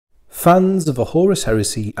Fans of a Horus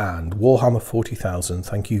Heresy and Warhammer 40,000,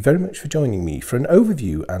 thank you very much for joining me for an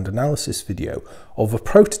overview and analysis video of a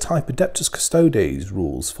prototype Adeptus Custodes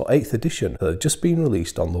rules for 8th edition that have just been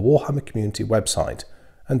released on the Warhammer Community website,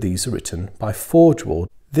 and these are written by ForgeWorld.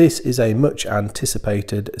 This is a much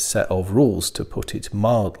anticipated set of rules, to put it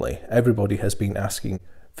mildly. Everybody has been asking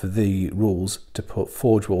for the rules to put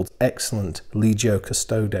ForgeWorld's excellent Legio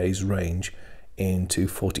Custodes range into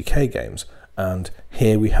 40k games. And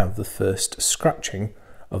here we have the first scratching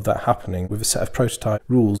of that happening with a set of prototype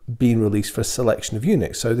rules being released for a selection of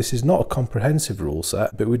units. So this is not a comprehensive rule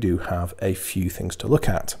set, but we do have a few things to look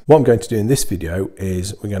at. What I'm going to do in this video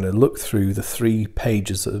is we're going to look through the 3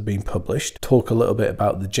 pages that have been published, talk a little bit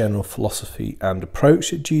about the general philosophy and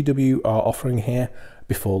approach that GW are offering here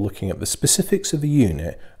before looking at the specifics of the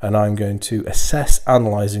unit, and I'm going to assess,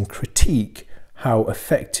 analyse and critique how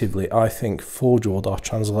effectively I think ForgeWorld are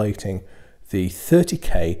translating the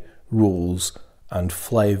 30k rules and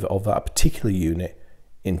flavour of that particular unit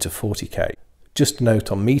into 40k. Just a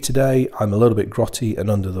note on me today, I'm a little bit grotty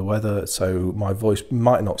and under the weather, so my voice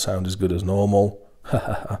might not sound as good as normal,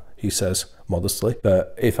 he says modestly,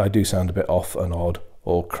 but if I do sound a bit off and odd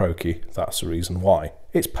or croaky, that's the reason why.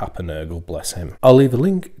 It's Papa Nurgle, bless him. I'll leave a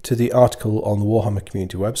link to the article on the Warhammer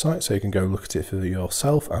Community website so you can go look at it for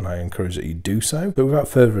yourself, and I encourage that you do so. But without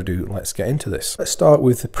further ado, let's get into this. Let's start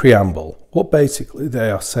with the preamble. What basically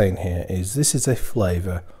they are saying here is this is a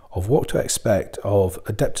flavour of what to expect of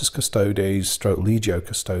Adeptus Custodes / Legio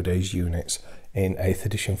Custodes units in 8th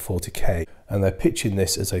edition 40k, and they're pitching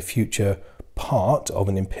this as a future part of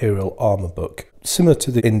an Imperial armour book, similar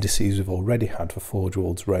to the indices we've already had for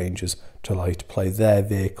ForgeWorld's ranges, to allow you to play their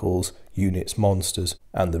vehicles, units, monsters,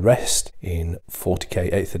 and the rest in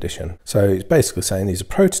 40k 8th edition. So it's basically saying these are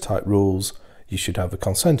prototype rules, you should have the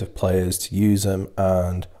consent of players to use them,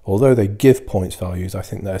 and although they give points values, I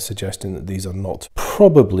think they're suggesting that these are not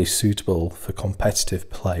probably suitable for competitive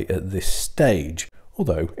play at this stage,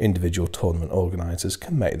 although individual tournament organisers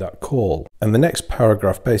can make that call. And the next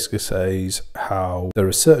paragraph basically says how there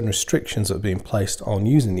are certain restrictions that are being placed on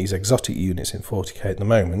using these exotic units in 40k at the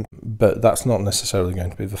moment, but that's not necessarily going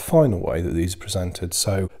to be the final way that these are presented.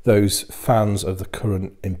 So those fans of the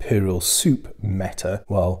current Imperial soup meta,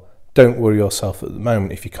 well, don't worry yourself at the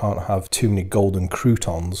moment. If you can't have too many golden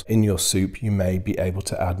croutons in your soup, you may be able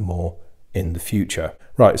to add more in the future.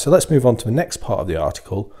 Right, so let's move on to the next part of the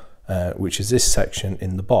article, which is this section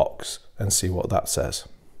in the box, and see what that says.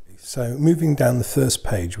 So moving down the first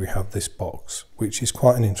page, we have this box, which is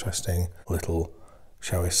quite an interesting little,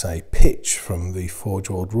 shall we say, pitch from the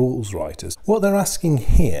ForgeWorld rules writers. What they're asking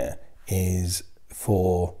here is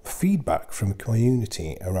for feedback from the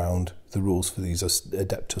community around the rules for these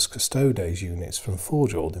Adeptus Custodes units from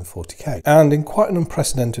ForgeWorld in 40k. And in quite an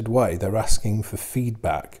unprecedented way, they're asking for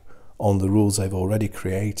feedback on the rules they've already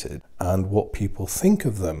created and what people think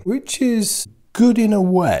of them, which is good in a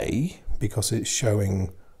way because it's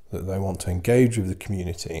showing that they want to engage with the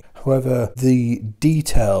community. However, the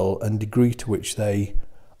detail and degree to which they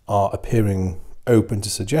are appearing open to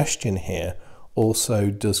suggestion here also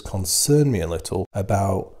does concern me a little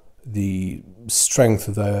about the strength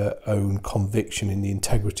of their own conviction in the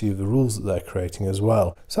integrity of the rules that they're creating as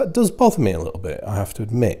well. So that does bother me a little bit, I have to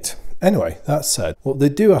admit. Anyway, that said, what they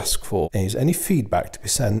do ask for is any feedback to be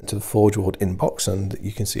sent to the ForgeWorld inbox, and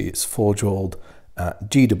you can see it's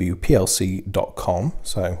forgeword@gwplc.com,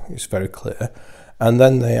 so it's very clear. And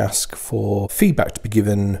then they ask for feedback to be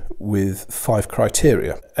given with 5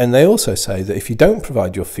 criteria. And they also say that if you don't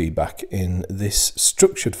provide your feedback in this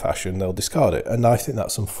structured fashion, they'll discard it. And I think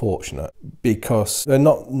that's unfortunate because they're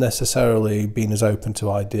not necessarily being as open to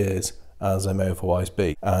ideas as they may otherwise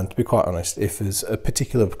be. And to be quite honest, if there's a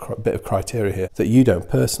particular bit of criteria here that you don't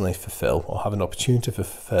personally fulfill or have an opportunity to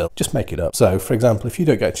fulfill, just make it up. So for example, if you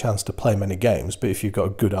don't get a chance to play many games, but if you've got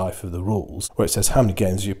a good eye for the rules, where it says how many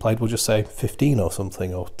games you played, we'll just say 15 or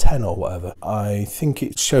something, or 10 or whatever. I think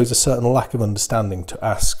it shows a certain lack of understanding to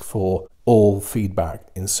ask for all feedback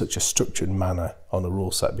in such a structured manner on a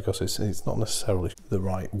rule set, because it's not necessarily the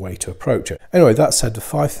right way to approach it. Anyway, that said, the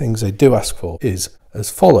 5 things they do ask for is as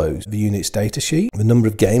follows: the unit's datasheet, the number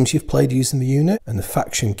of games you've played using the unit, and the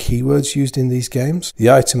faction keywords used in these games, the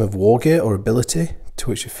item of war gear or ability to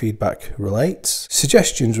which your feedback relates,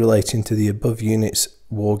 suggestions relating to the above unit's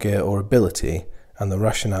war gear or ability, and the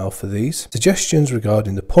rationale for these, suggestions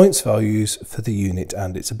regarding the points values for the unit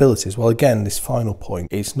and its abilities. Well, again, this final point,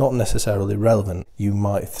 it's not necessarily relevant. You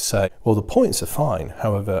might say, well, the points are fine,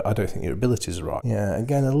 however, I don't think your abilities are right. Yeah,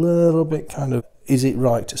 again, a little bit kind of, is it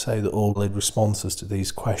right to say that all responses to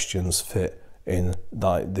these questions fit in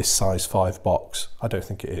like this size 5 box. I don't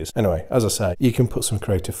think it is. Anyway, as I say, you can put some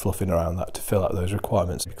creative fluff in around that to fill out those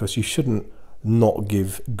requirements, because you shouldn't not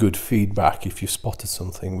give good feedback if you spotted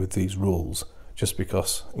something with these rules just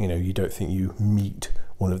because, you know, you don't think you meet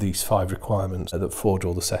one of these 5 requirements that Forge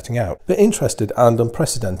World are setting out. But interested and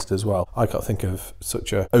unprecedented as well. I can't think of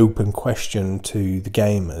such an open question to the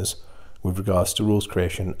gamers with regards to rules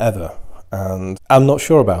creation ever, and I'm not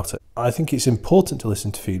sure about it. I think it's important to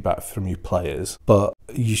listen to feedback from your players, but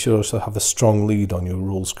you should also have a strong lead on your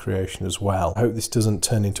rules creation as well. I hope this doesn't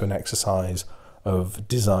turn into an exercise of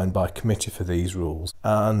design by committee for these rules,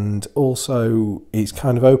 and also it's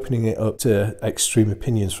kind of opening it up to extreme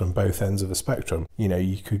opinions from both ends of the spectrum. You know,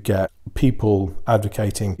 you could get people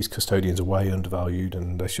advocating these custodians are way undervalued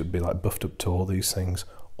and they should be like buffed up to all these things,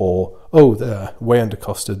 or oh, they're way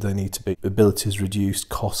undercosted, they need to be abilities reduced,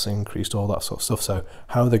 costs increased, all that sort of stuff. So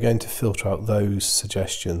how are they going to filter out those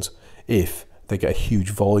suggestions if they get a huge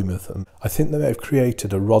volume of them? I think they may have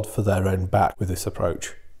created a rod for their own back with this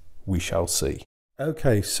approach. We shall see.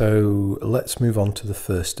 Okay, so let's move on to the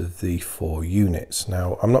first of the 4 units.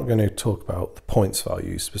 Now, I'm not going to talk about the points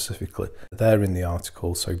values specifically. They're in the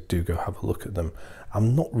article, so do go have a look at them.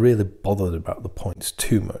 I'm not really bothered about the points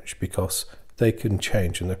too much because they can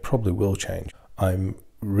change, and they probably will change. I'm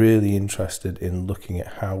really interested in looking at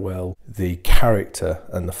how well the character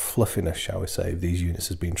and the fluffiness, shall we say, of these units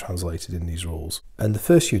has been translated in these rules. And the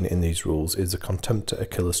first unit in these rules is the Contemptor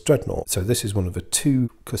Achilles Dreadnought. So this is one of the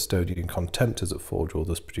 2 custodian Contemptors that Forge World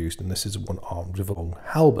has produced, and this is one armed with a long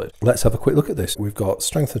halberd. Let's have a quick look at this. We've got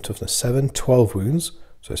strength and toughness 7, 12 wounds,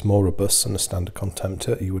 so it's more robust than a standard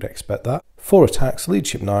Contemptor, you would expect that. 4 attacks,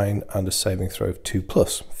 leadership 9, and a saving throw of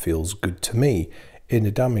 2+. Feels good to me. In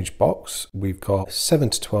the damage box, we've got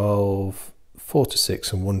 7 to 12, 4 to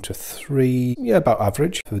 6, and 1 to 3. Yeah, about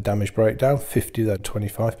average for the damage breakdown, 50 then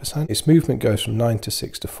 25%. Its movement goes from 9 to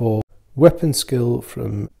 6 to 4. Weapon skill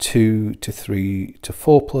from 2 to 3 to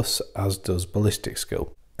 4+, as does ballistic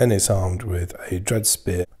skill. And it's armed with a Dread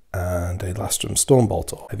Spear and a Lastrum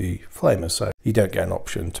Stormbolt or heavy flamer, so you don't get an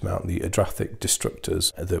option to mount the Adrathic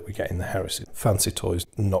Destructors that we get in the Heresy. Fancy toys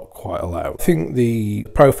not quite allowed. I think the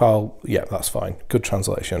profile, yeah, that's fine, good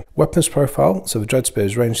translation. Weapons profile, so the Dread Spear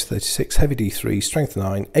is range 36, heavy D3, strength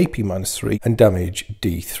 9, AP -3, and damage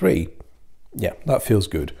D3. Yeah, that feels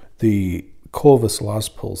good. The Corvus Las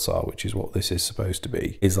Pulsar, which is what this is supposed to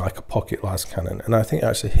be, is like a pocket las cannon, and I think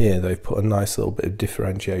actually here they've put a nice little bit of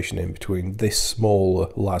differentiation in between this smaller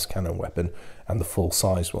las cannon weapon and the full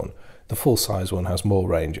size one. The full size one has more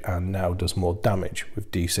range and now does more damage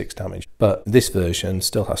with D6 damage, but this version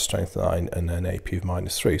still has strength 9 and an AP of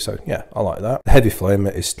 -3, so yeah, I like that. The heavy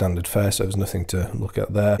flamer is standard fare, so there's nothing to look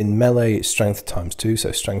at there. In melee it's strength ×2,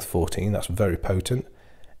 so strength 14, that's very potent.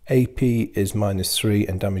 AP is -3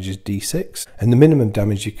 and damage is D6, and the minimum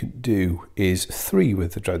damage you can do is 3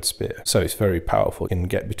 with the Dread Spear, so it's very powerful. You can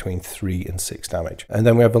get between 3 and 6 damage. And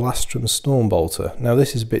then we have the Lastrum Stormbolter. Now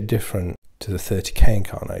this is a bit different to the 30k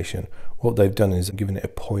incarnation. What they've done is given it a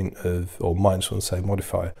point of, or -1 save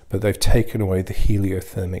modifier, but they've taken away the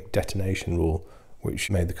heliothermic detonation rule,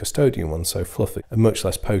 which made the custodian one so fluffy, a much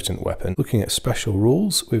less potent weapon. Looking at special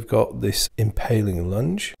rules, we've got this impaling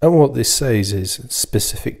lunge, and what this says is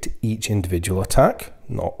specific to each individual attack,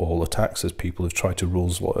 not all attacks, as people have tried to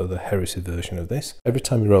rules what are the heresy version of this. Every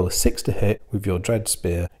time you roll a 6 to hit with your Dread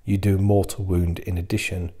Spear, you do mortal wound in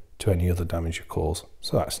addition to any other damage you cause,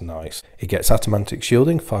 so that's nice. It gets Adamantic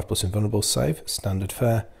Shielding, 5+ invulnerable save, standard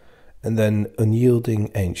fare, and then Unyielding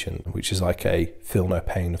Ancient, which is like a Feel No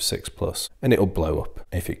Pain of 6+, and it'll blow up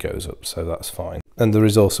if it goes up, so that's fine. And there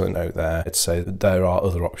is also a note there to say that there are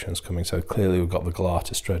other options coming, so clearly we've got the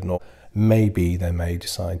Galatis Dreadnought. Maybe they may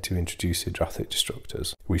decide to introduce the Adrathic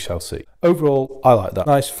Destructors, we shall see. Overall, I like that.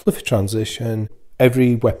 Nice fluffy transition.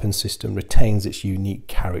 Every weapon system retains its unique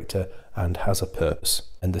character and has a purpose,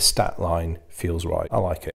 and the stat line feels right. I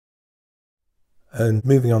like it. And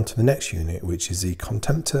moving on to the next unit, which is the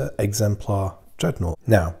Contemptor Exemplar Dreadnought.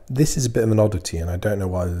 Now, this is a bit of an oddity, and I don't know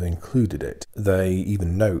why they've included it. They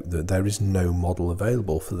even note that there is no model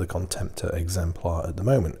available for the Contemptor Exemplar at the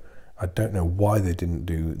moment. I don't know why they didn't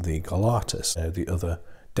do the Galatis, the other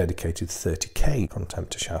dedicated 30k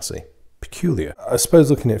Contemptor chassis. Peculiar. I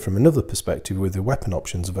suppose looking at it from another perspective, with the weapon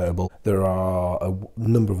options available, there are a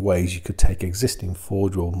number of ways you could take existing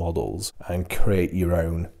Forge World models and create your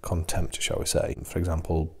own Contemptor, shall we say. For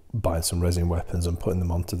example, buying some resin weapons and putting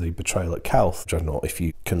them onto the Betrayal at Calth Dreadnought, if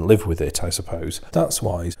you can live with it, I suppose. That's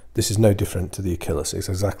wise. This is no different to the Achilles. It's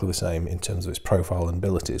exactly the same in terms of its profile and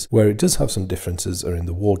abilities. Where it does have some differences are in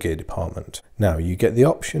the war gear department. Now, you get the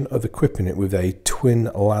option of equipping it with a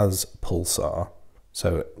twin las pulsar.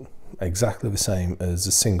 So exactly the same as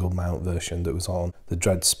the single mount version that was on the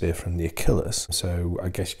Dread Spear from the Achilles. So I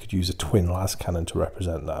guess you could use a twin las cannon to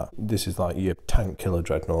represent that. This is like your tank killer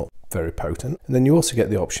dreadnought, very potent. And then you also get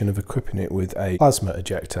the option of equipping it with a plasma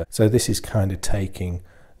ejector. So this is kind of taking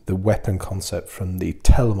the weapon concept from the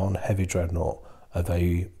Telemon heavy dreadnought of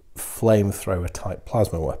a flamethrower type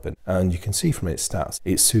plasma weapon, and you can see from its stats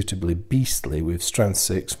it's suitably beastly with strength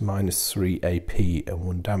 6, -3 AP and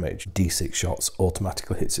 1 damage. D6 shots,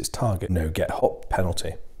 automatically hits its target, no get hot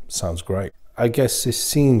penalty. Sounds great. I guess this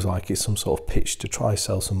seems like it's some sort of pitch to try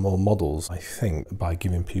sell some more models, I think, by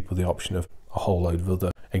giving people the option of a whole load of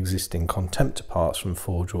other existing Contemptor parts from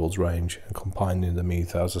Forge World's range and combining them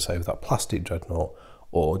either, as I say, with that plastic dreadnought,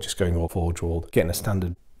 or just going all Forge World, getting a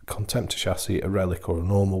standard Contemptor chassis, a relic or a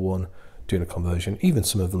normal one, doing a conversion. Even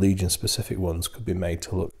some of the Legion specific ones could be made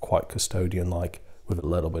to look quite custodian like with a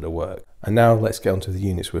little bit of work. And now let's get onto the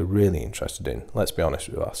units we're really interested in. Let's be honest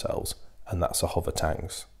with ourselves, and that's the hover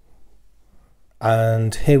tanks.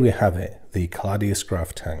 And here we have it, the Gladius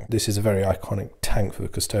Grav tank. This is a very iconic tank for the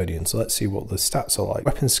custodian, so let's see what the stats are like.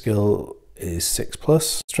 Weapon skill is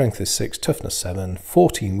 6+, strength is 6, toughness 7,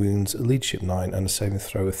 14 wounds, leadership 9, and a saving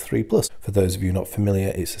throw of 3+. For those of you not familiar,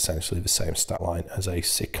 it's essentially the same stat line as a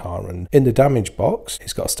Sicaran. In the damage box,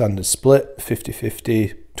 it's got a standard split,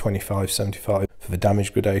 50-50, 25-75 for the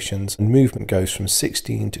damage gradations, and movement goes from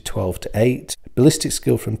 16 to 12 to 8, ballistic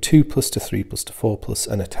skill from 2+ to 3+ to 4+,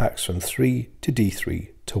 and attacks from 3 to D3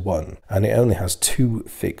 to 1. And it only has 2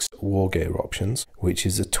 fixed war gear options, which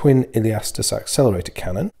is a twin Iliastus accelerator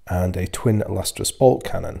cannon and a twin Lastras bolt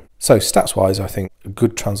cannon. So stats wise, I think a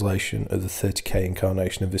good translation of the 30k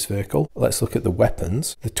incarnation of this vehicle. Let's look at the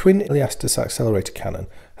weapons. The twin Iliastus accelerator cannon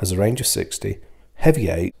has a range of 60, heavy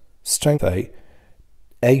 8, strength 8,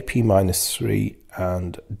 AP -3,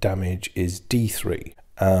 and damage is D3.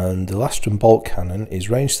 And the Lastran bolt cannon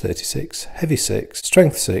is range 36, heavy 6,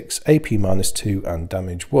 strength 6, AP -2, and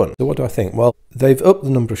damage 1. So what do I think? Well, they've upped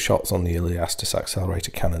the number of shots on the Iliastus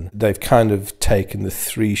accelerator cannon. They've kind of taken the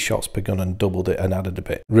 3 shots per gun and doubled it and added a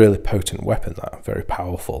bit. Really potent weapon, that. Very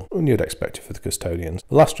powerful. And you'd expect it for the custodians.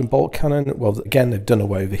 The Lastran bolt cannon, well, again, they've done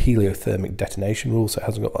away with the heliothermic detonation rule, so it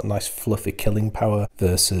hasn't got that nice fluffy killing power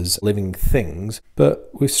versus living things.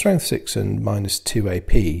 But with strength 6 and -2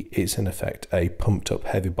 AP, it's in effect a pumped up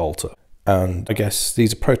heavy bolter. And I guess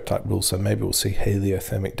these are prototype rules, so maybe we'll see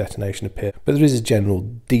heliothermic detonation appear, but there is a general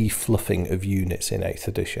defluffing of units in 8th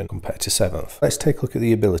edition compared to 7th. Let's take a look at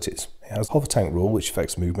the abilities. It has a hover tank rule, which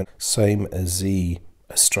affects movement, same as the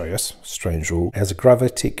Astreus, strange rule. It has a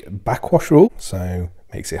gravitic backwash rule, so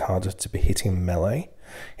makes it harder to be hitting melee.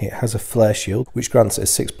 It has a flare shield, which grants it a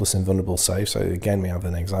 6+ invulnerable save. So again, we have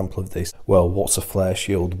an example of this. Well, what's a flare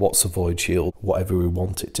shield? What's a void shield? Whatever we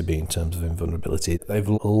want it to be in terms of invulnerability. They've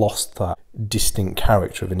lost that distinct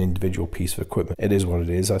character of an individual piece of equipment. It is what it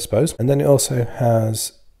is, I suppose. And then it also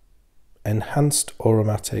has enhanced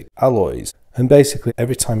aromatic alloys. And basically,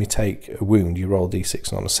 every time you take a wound, you roll d6,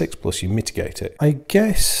 and on a 6+, you mitigate it. I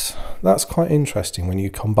guess that's quite interesting when you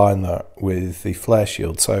combine that with the flare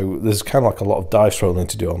shield. So there's kind of like a lot of dice rolling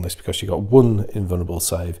to do on this, because you got one invulnerable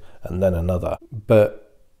save and then another.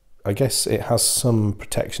 But I guess it has some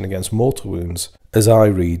protection against mortal wounds, as I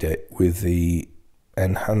read it, with the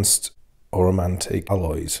enhanced aromatic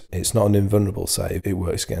alloys. It's not an invulnerable save, it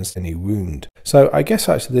works against any wound. So I guess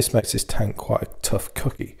actually this makes this tank quite a tough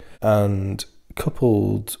cookie, and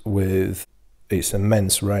coupled with its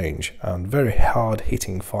immense range and very hard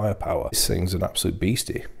hitting firepower, this thing's an absolute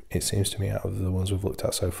beastie. It seems to me, out of the ones we've looked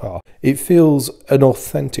at so far. It feels an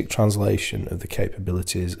authentic translation of the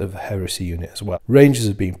capabilities of a Heresy unit as well. Ranges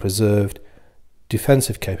have been preserved,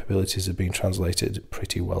 defensive capabilities have been translated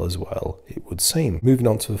pretty well as well, it would seem. Moving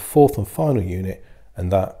on to the 4th and final unit,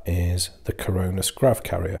 and that is the Coronis Grav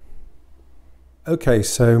Carrier. Okay,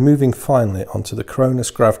 so moving finally onto the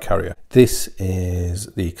Coronis Grav Carrier. This is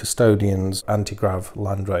the Custodian's Anti-Grav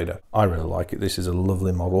Land Raider. I really like it. This is a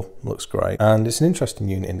lovely model, looks great, and it's an interesting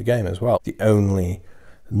unit in the game as well. The only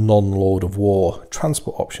non-Lord of War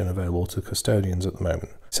transport option available to Custodians at the moment,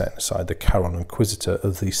 setting aside the Charon Inquisitor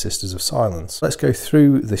of the Sisters of Silence. Let's go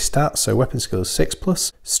through the stats. So weapon skill is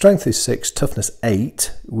 6+, strength is 6, toughness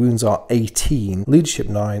 8, wounds are 18, leadership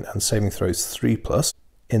 9, and saving throws 3+.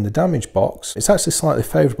 In the damage box, it's actually slightly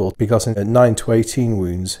favourable, because at 9 to 18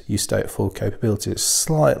 wounds, you stay at full capability. It's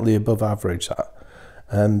slightly above average, that.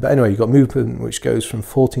 But anyway, you've got movement, which goes from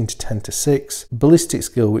 14 to 10 to 6, ballistic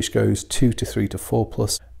skill, which goes 2 to 3 to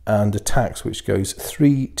 4+, and attacks, which goes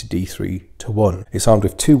 3 to D3 to 1. It's armed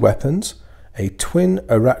with 2 weapons, a twin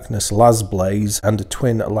Arachnus las blaze and a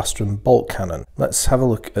twin Lastrum bolt cannon. Let's have a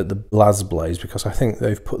look at the las blaze because I think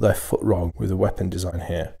they've put their foot wrong with the weapon design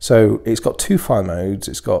here. So it's got two fire modes,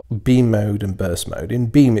 it's got beam mode and burst mode. In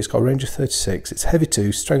beam it's got a range of 36, it's heavy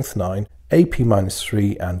 2, strength 9, AP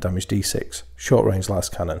 -3 and damage D6, short range las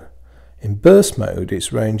cannon. In burst mode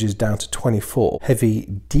its range is down to 24,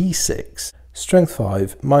 heavy D6, strength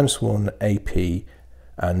 5, -1 AP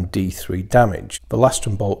and D3 damage. The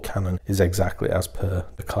Lastrum bolt cannon is exactly as per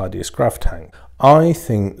the Claudius Grav tank. I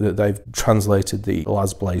think that they've translated the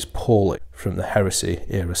las blaze poorly from the Heresy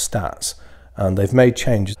era stats, and they've made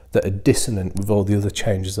changes that are dissonant with all the other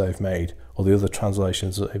changes they've made, or the other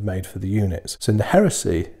translations that they've made for the units. So in the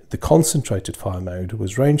Heresy, the concentrated fire mode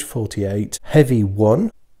was range 48, heavy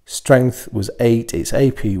 1, strength was 8, its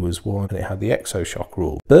AP was 1, and it had the exoshock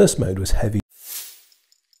rule. Burst mode was heavy,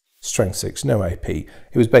 strength 6, no AP.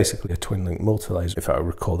 It was basically a twin-link multi-laser, if I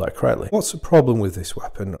recall that correctly. What's the problem with this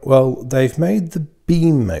weapon? Well, they've made the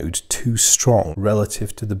beam mode too strong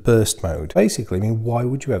relative to the burst mode. Basically, I mean, why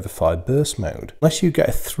would you ever fire burst mode? Unless you get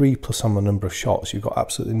a 3+ on the number of shots, you've got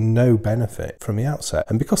absolutely no benefit from the outset.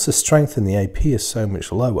 And because the strength in the AP is so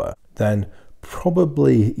much lower, then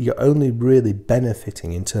probably you're only really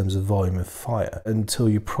benefiting in terms of volume of fire until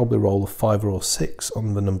you probably roll a 5 or 6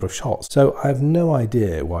 on the number of shots. So I have no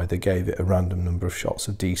idea why they gave it a random number of shots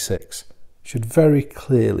of D6. Should very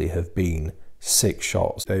clearly have been 6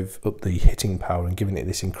 shots. They've upped the hitting power and given it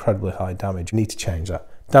this incredibly high damage. You need to change that.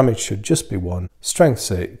 Damage should just be 1, strength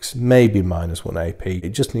 6, maybe -1 AP.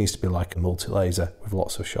 It just needs to be like a multi-laser with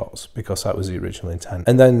lots of shots, because that was the original intent.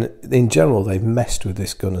 And then in general they've messed with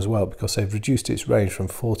this gun as well, because they've reduced its range from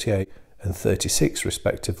 48 and 36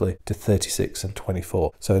 respectively to 36 and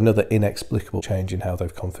 24. So another inexplicable change in how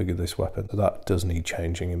they've configured this weapon. So that does need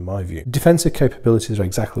changing in my view. Defensive capabilities are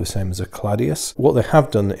exactly the same as a Claudius. What they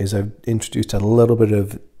have done is they've introduced a little bit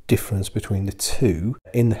of difference between the two.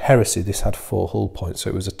 In the Heresy this had 4 hull points, so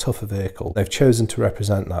it was a tougher vehicle. They've chosen to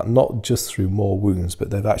represent that not just through more wounds, but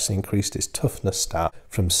they've actually increased its toughness stat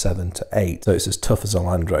from 7 to 8, so it's as tough as a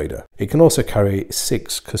Land Raider. It can also carry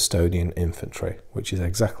 6 custodian infantry, which is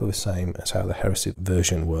exactly the same as how the Heresy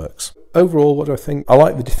version works. Overall, what do I think? I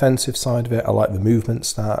like the defensive side of it, I like the movement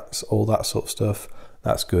stats, all that sort of stuff,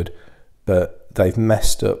 that's good. But they've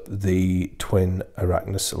messed up the twin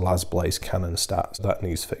Arachnus las blaze cannon stats. That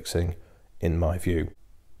needs fixing in my view.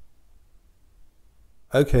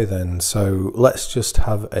 Okay then, so let's just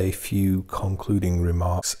have a few concluding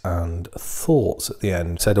remarks and thoughts at the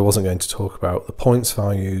end. Said I wasn't going to talk about the points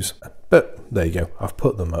values, but there you go, I've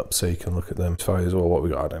put them up so you can look at them. Values, well, what we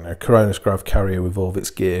got, I don't know. Coronis Grav carrier with all of its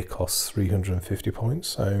gear costs 350 points,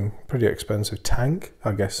 so pretty expensive tank.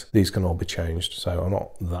 I guess these can all be changed, so I'm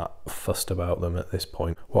not that fussed about them at this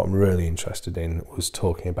point. What I'm really interested in was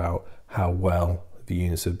talking about how well the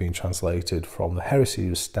units have been translated from the Heresy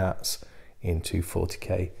stats into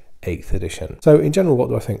 40k 8th edition. So in general, what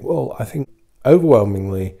do I think? Well, I think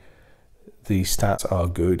overwhelmingly the stats are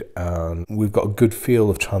good, and we've got a good feel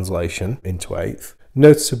of translation into 8th.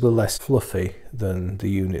 Noticeably less fluffy than the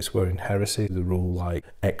units were in Heresy. The rule like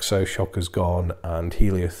exoshock has gone and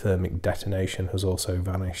heliothermic detonation has also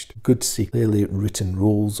vanished. Good to see clearly written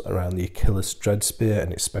rules around the Achilles Dread Spear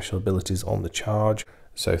and its special abilities on the charge.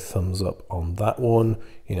 So thumbs up on that one.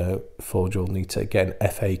 You know, Forge will need to get an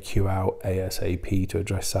FAQ out ASAP to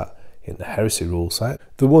address that in the Heresy rule set.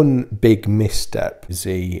 The one big misstep is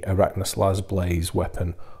the Arachnus las blaze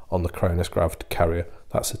weapon on the Cronus Grav carrier.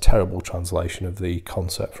 That's a terrible translation of the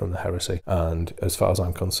concept from the Heresy, and as far as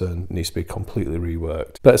I'm concerned needs to be completely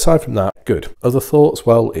reworked. But aside from that, good. Other thoughts?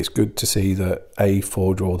 Well, it's good to see that A,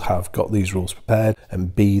 Forge World have got these rules prepared,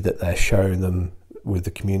 and B, that they're sharing them with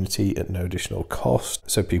the community at no additional cost,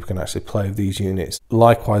 so people can actually play with these units.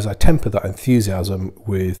 Likewise, I temper that enthusiasm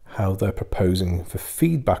with how they're proposing for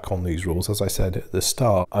feedback on these rules. As I said at the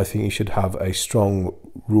start, I think you should have a strong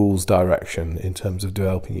rules direction in terms of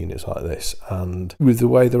developing units like this, and with the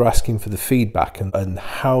way they're asking for the feedback and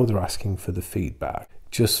how they're asking for the feedback,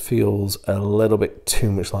 just feels a little bit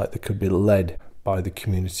too much like they could be led by the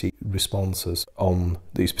community responses on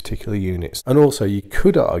these particular units. And also you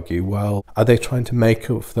could argue, well, are they trying to make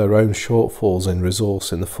up for their own shortfalls in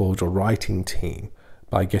resource in the Forge or writing team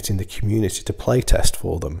by getting the community to playtest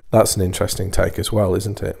for them? That's an interesting take as well,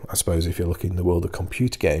 isn't it? I suppose if you're looking in the world of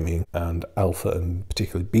computer gaming and alpha and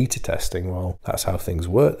particularly beta testing, well, that's how things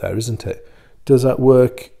work there, isn't it? Does that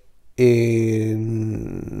work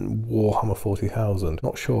in Warhammer 40,000?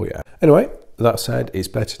 Not sure yet. Anyway, that said, it's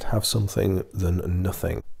better to have something than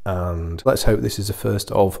nothing, and let's hope this is the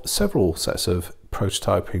first of several sets of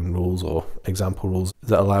prototyping rules or example rules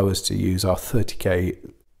that allow us to use our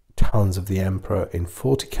 30k Talons of the Emperor in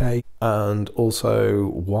 40k, and also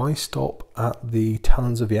why stop at the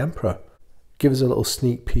Talons of the Emperor? Give us a little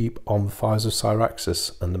sneak peek on the Fires of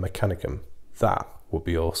Syraxis and the Mechanicum. That would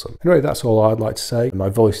be awesome. Anyway, that's all I'd like to say. My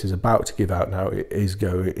voice is about to give out now. It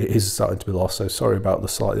is starting to be lost, so sorry about the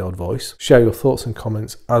slightly odd voice. Share your thoughts and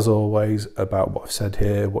comments, as always, about what I've said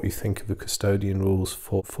here, what you think of the custodian rules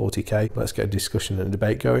for 40k. Let's get a discussion and a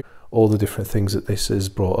debate going. All the different things that this has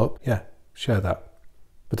brought up. Yeah, share that.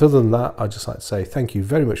 But other than that, I'd just like to say thank you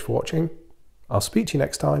very much for watching. I'll speak to you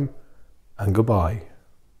next time, and goodbye.